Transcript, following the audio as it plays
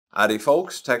Howdy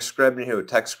folks, Tex Grebner here with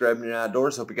Tex Grebner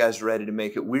Outdoors. Hope you guys are ready to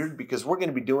make it weird because we're going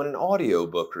to be doing an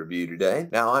audiobook review today.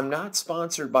 Now, I'm not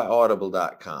sponsored by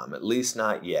Audible.com, at least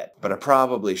not yet, but I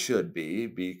probably should be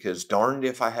because darned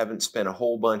if I haven't spent a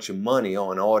whole bunch of money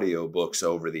on audiobooks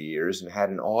over the years and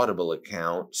had an Audible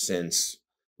account since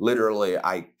literally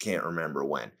I can't remember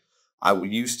when. I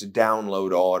used to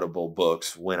download Audible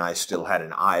books when I still had an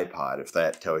iPod, if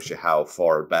that tells you how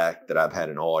far back that I've had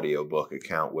an audiobook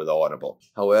account with Audible.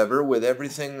 However, with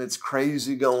everything that's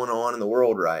crazy going on in the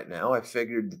world right now, I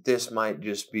figured that this might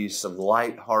just be some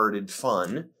lighthearted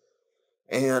fun.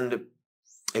 And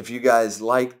if you guys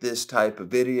like this type of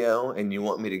video and you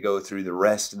want me to go through the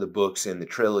rest of the books in the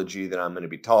trilogy that I'm going to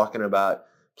be talking about,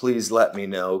 please let me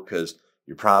know because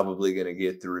you're probably going to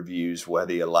get the reviews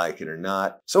whether you like it or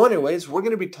not. So anyways, we're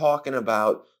going to be talking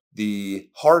about the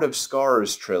Heart of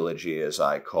Scars trilogy, as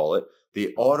I call it,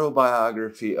 the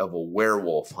Autobiography of a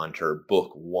Werewolf Hunter,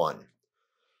 Book 1.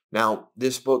 Now,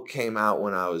 this book came out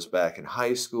when I was back in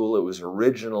high school. It was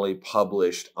originally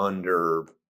published under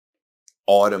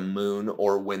Autumn Moon,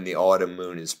 or When the Autumn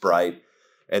Moon is Bright.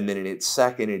 And then in its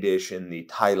second edition, the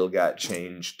title got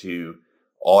changed to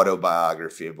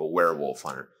Autobiography of a Werewolf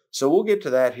Hunter. So we'll get to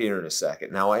that here in a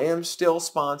second. Now, I am still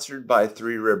sponsored by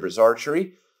Three Rivers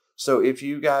Archery. So if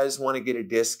you guys want to get a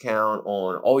discount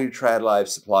on all your Trad Live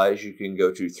supplies, you can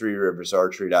go to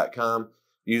threeriversarchery.com.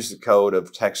 Use the code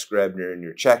of Tex Grebner in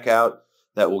your checkout.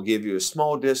 That will give you a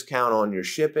small discount on your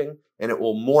shipping, and it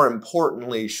will more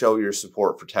importantly show your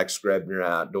support for Tex Grebner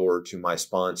Outdoor to my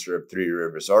sponsor of Three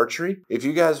Rivers Archery. If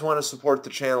you guys want to support the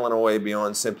channel in a way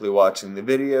beyond simply watching the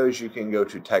videos, you can go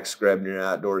to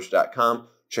texgrebneroutdoors.com.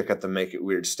 Check out the Make It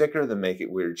Weird sticker, the Make It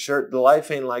Weird shirt, the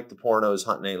Life Ain't Like the Pornos,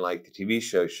 Hunting Ain't Like the TV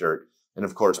Show shirt, and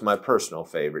of course my personal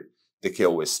favorite, the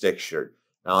Kill with Stick shirt.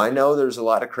 Now I know there's a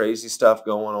lot of crazy stuff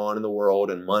going on in the world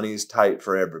and money's tight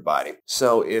for everybody.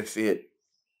 So if it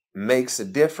makes a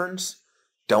difference,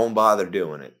 don't bother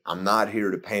doing it. I'm not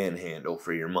here to panhandle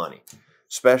for your money,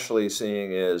 especially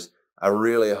seeing as I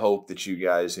really hope that you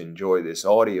guys enjoy this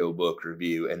audiobook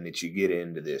review and that you get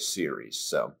into this series.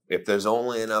 So if there's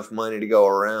only enough money to go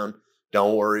around,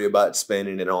 don't worry about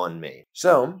spending it on me.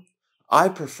 So I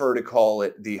prefer to call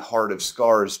it the Heart of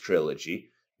Scars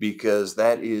trilogy because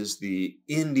that is the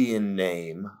Indian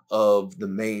name of the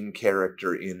main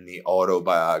character in the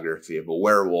Autobiography of a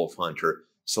Werewolf Hunter,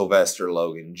 Sylvester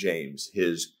Logan James.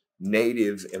 His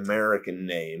Native American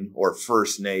name, or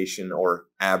First Nation, or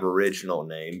Aboriginal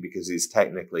name, because he's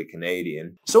technically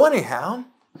Canadian. So anyhow,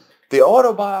 the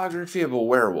Autobiography of a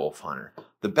Werewolf Hunter.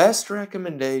 The best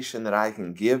recommendation that I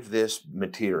can give this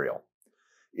material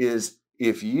is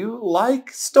if you like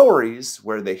stories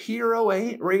where the hero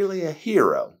ain't really a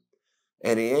hero,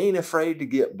 and he ain't afraid to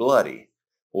get bloody,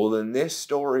 well, then this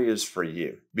story is for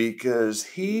you. Because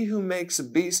he who makes a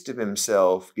beast of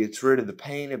himself gets rid of the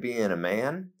pain of being a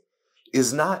man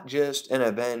is not just an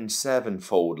Avenged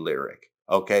Sevenfold lyric,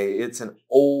 okay? It's an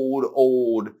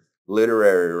old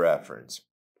literary reference.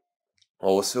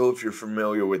 Also, if you're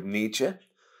familiar with Nietzsche,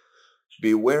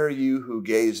 beware you who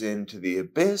gaze into the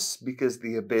abyss, because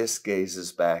the abyss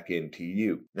gazes back into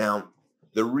you. Now,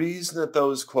 the reason that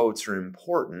those quotes are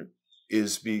important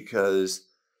is because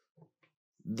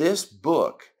this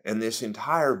book and this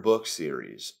entire book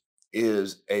series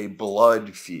is a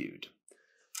blood feud.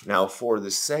 Now, for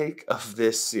the sake of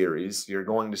this series, you're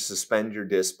going to suspend your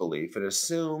disbelief and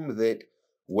assume that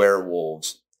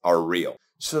werewolves are real.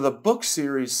 So the book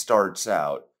series starts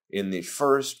out in the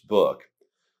first book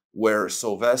where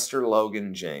Sylvester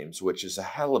Logan James, which is a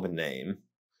hell of a name,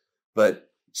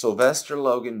 but Sylvester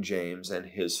Logan James and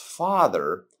his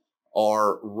father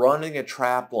are running a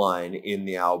trap line in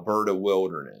the Alberta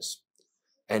wilderness,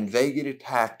 and they get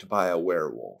attacked by a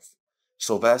werewolf.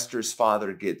 Sylvester's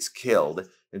father gets killed,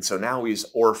 and so now he's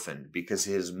orphaned because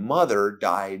his mother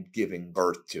died giving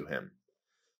birth to him.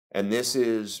 And this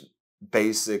is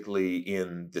basically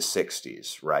in the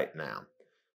 60s right now.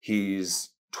 He's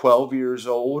 12 years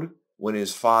old when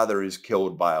his father is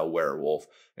killed by a werewolf,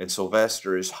 and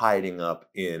Sylvester is hiding up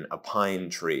in a pine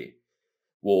tree.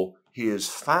 Well, he is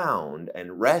found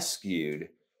and rescued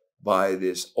by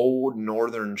this old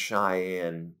Northern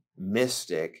Cheyenne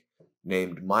mystic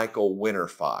named Michael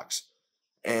Winterfox.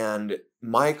 And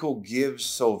Michael gives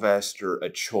Sylvester a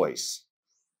choice.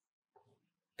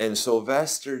 And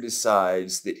Sylvester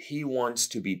decides that he wants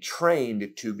to be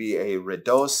trained to be a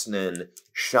Redosnan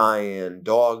Cheyenne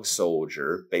dog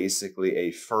soldier, basically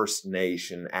a First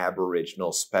Nation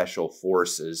Aboriginal Special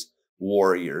Forces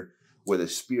warrior with a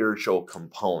spiritual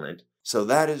component. So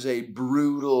that is a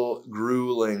brutal,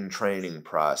 grueling training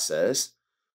process.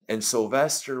 And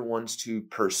Sylvester wants to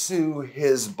pursue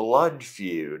his blood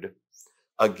feud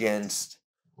against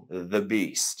the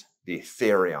beast, the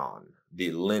Therion,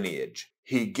 the Lineage.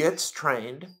 He gets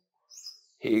trained.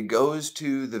 He goes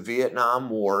to the Vietnam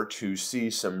War to see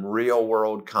some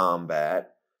real-world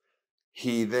combat.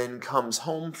 He then comes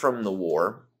home from the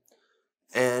war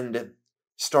and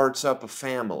starts up a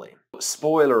family.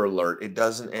 Spoiler alert, it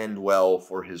doesn't end well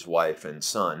for his wife and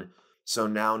son. So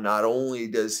now not only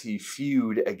does he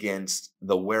feud against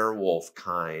the werewolf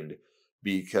kind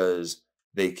because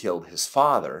they killed his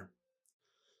father,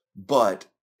 but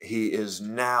he is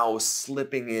now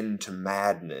slipping into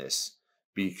madness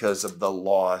because of the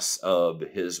loss of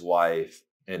his wife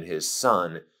and his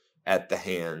son at the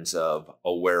hands of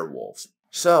a werewolf.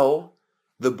 So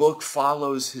the book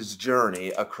follows his journey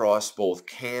across both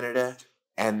Canada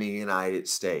and the United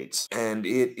States, and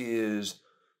it is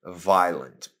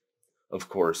violent. Of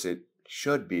course, it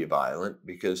should be violent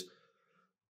because,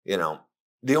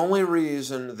 the only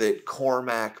reason that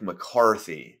Cormac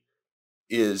McCarthy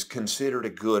is considered a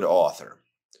good author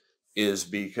is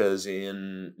because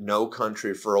in No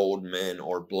Country for Old Men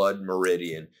or Blood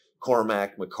Meridian,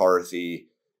 Cormac McCarthy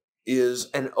is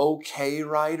an okay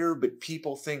writer, but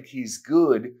people think he's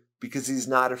good because he's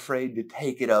not afraid to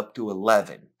take it up to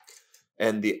 11.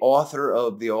 And the author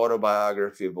of the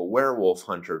Autobiography of a Werewolf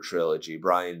Hunter trilogy,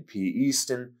 Brian P.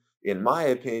 Easton, in my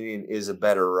opinion, is a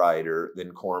better writer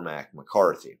than Cormac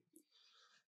McCarthy.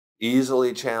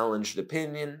 Easily challenged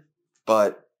opinion,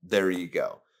 but there you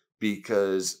go.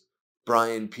 Because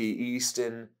Brian P.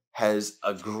 Easton has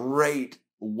a great,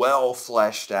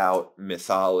 well-fleshed out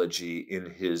mythology in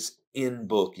his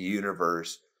in-book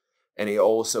universe, and he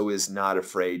also is not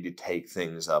afraid to take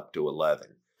things up to 11.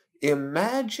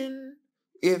 Imagine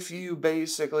if you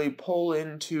basically pull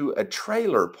into a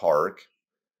trailer park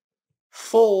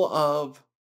full of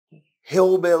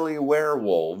hillbilly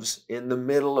werewolves in the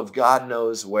middle of God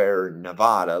knows where,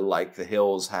 Nevada, like the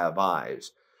hills have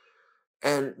eyes.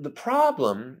 And the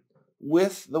problem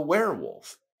with the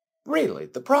werewolf, really,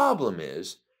 the problem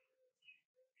is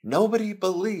nobody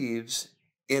believes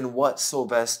in what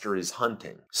Sylvester is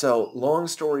hunting. So, long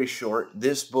story short,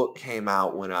 this book came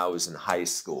out when I was in high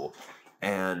school,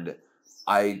 and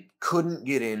I couldn't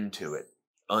get into it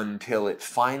until it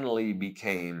finally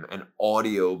became an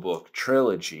audiobook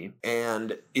trilogy,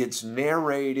 and it's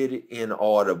narrated in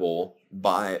Audible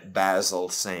by Basil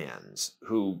Sands,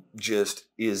 who just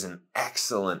is an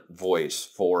excellent voice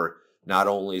for not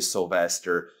only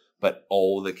Sylvester, but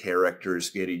all the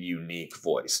characters get a unique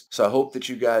voice. So I hope that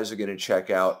you guys are going to check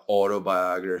out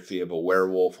Autobiography of a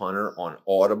Werewolf Hunter on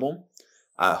Audible.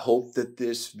 I hope that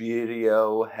this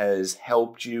video has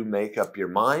helped you make up your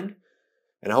mind.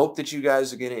 And I hope that you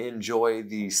guys are going to enjoy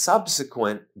the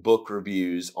subsequent book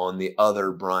reviews on the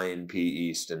other Brian P.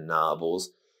 Easton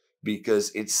novels,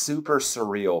 because it's super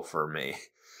surreal for me.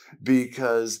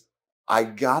 Because I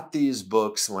got these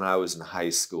books when I was in high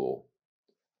school.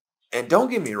 And don't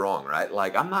get me wrong, right?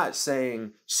 Like, I'm not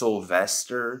saying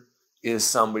Sylvester is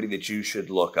somebody that you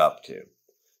should look up to,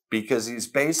 because he's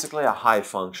basically a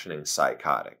high-functioning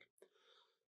psychotic.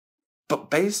 But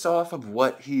based off of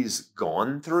what he's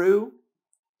gone through,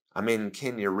 I mean,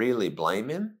 can you really blame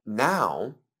him?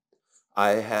 Now, I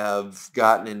have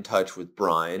gotten in touch with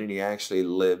Brian, and he actually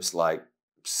lives like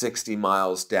 60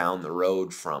 miles down the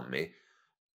road from me.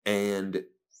 And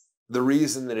the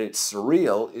reason that it's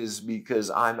surreal is because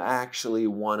I'm actually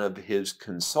one of his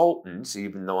consultants,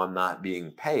 even though I'm not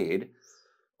being paid,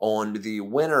 on the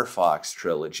Winter Fox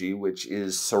trilogy, which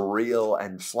is surreal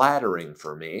and flattering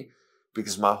for me,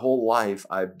 because my whole life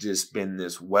I've just been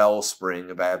this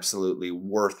wellspring of absolutely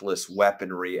worthless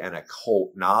weaponry and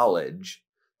occult knowledge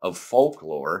of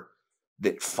folklore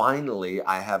that finally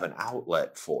I have an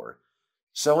outlet for.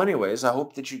 So anyways, I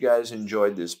hope that you guys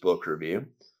enjoyed this book review,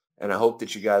 and I hope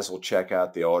that you guys will check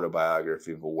out the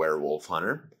Autobiography of a Werewolf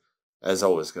Hunter. As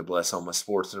always, God bless all my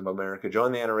sportsmen of America.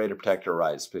 Join the Annorator Protector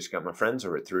Rise. Please check out my friends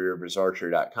over at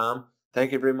threeriversarchery.com.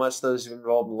 Thank you very much to those who are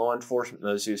involved in law enforcement and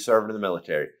those who serve in the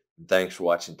military. And thanks for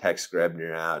watching Tex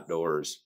Grebner Outdoors.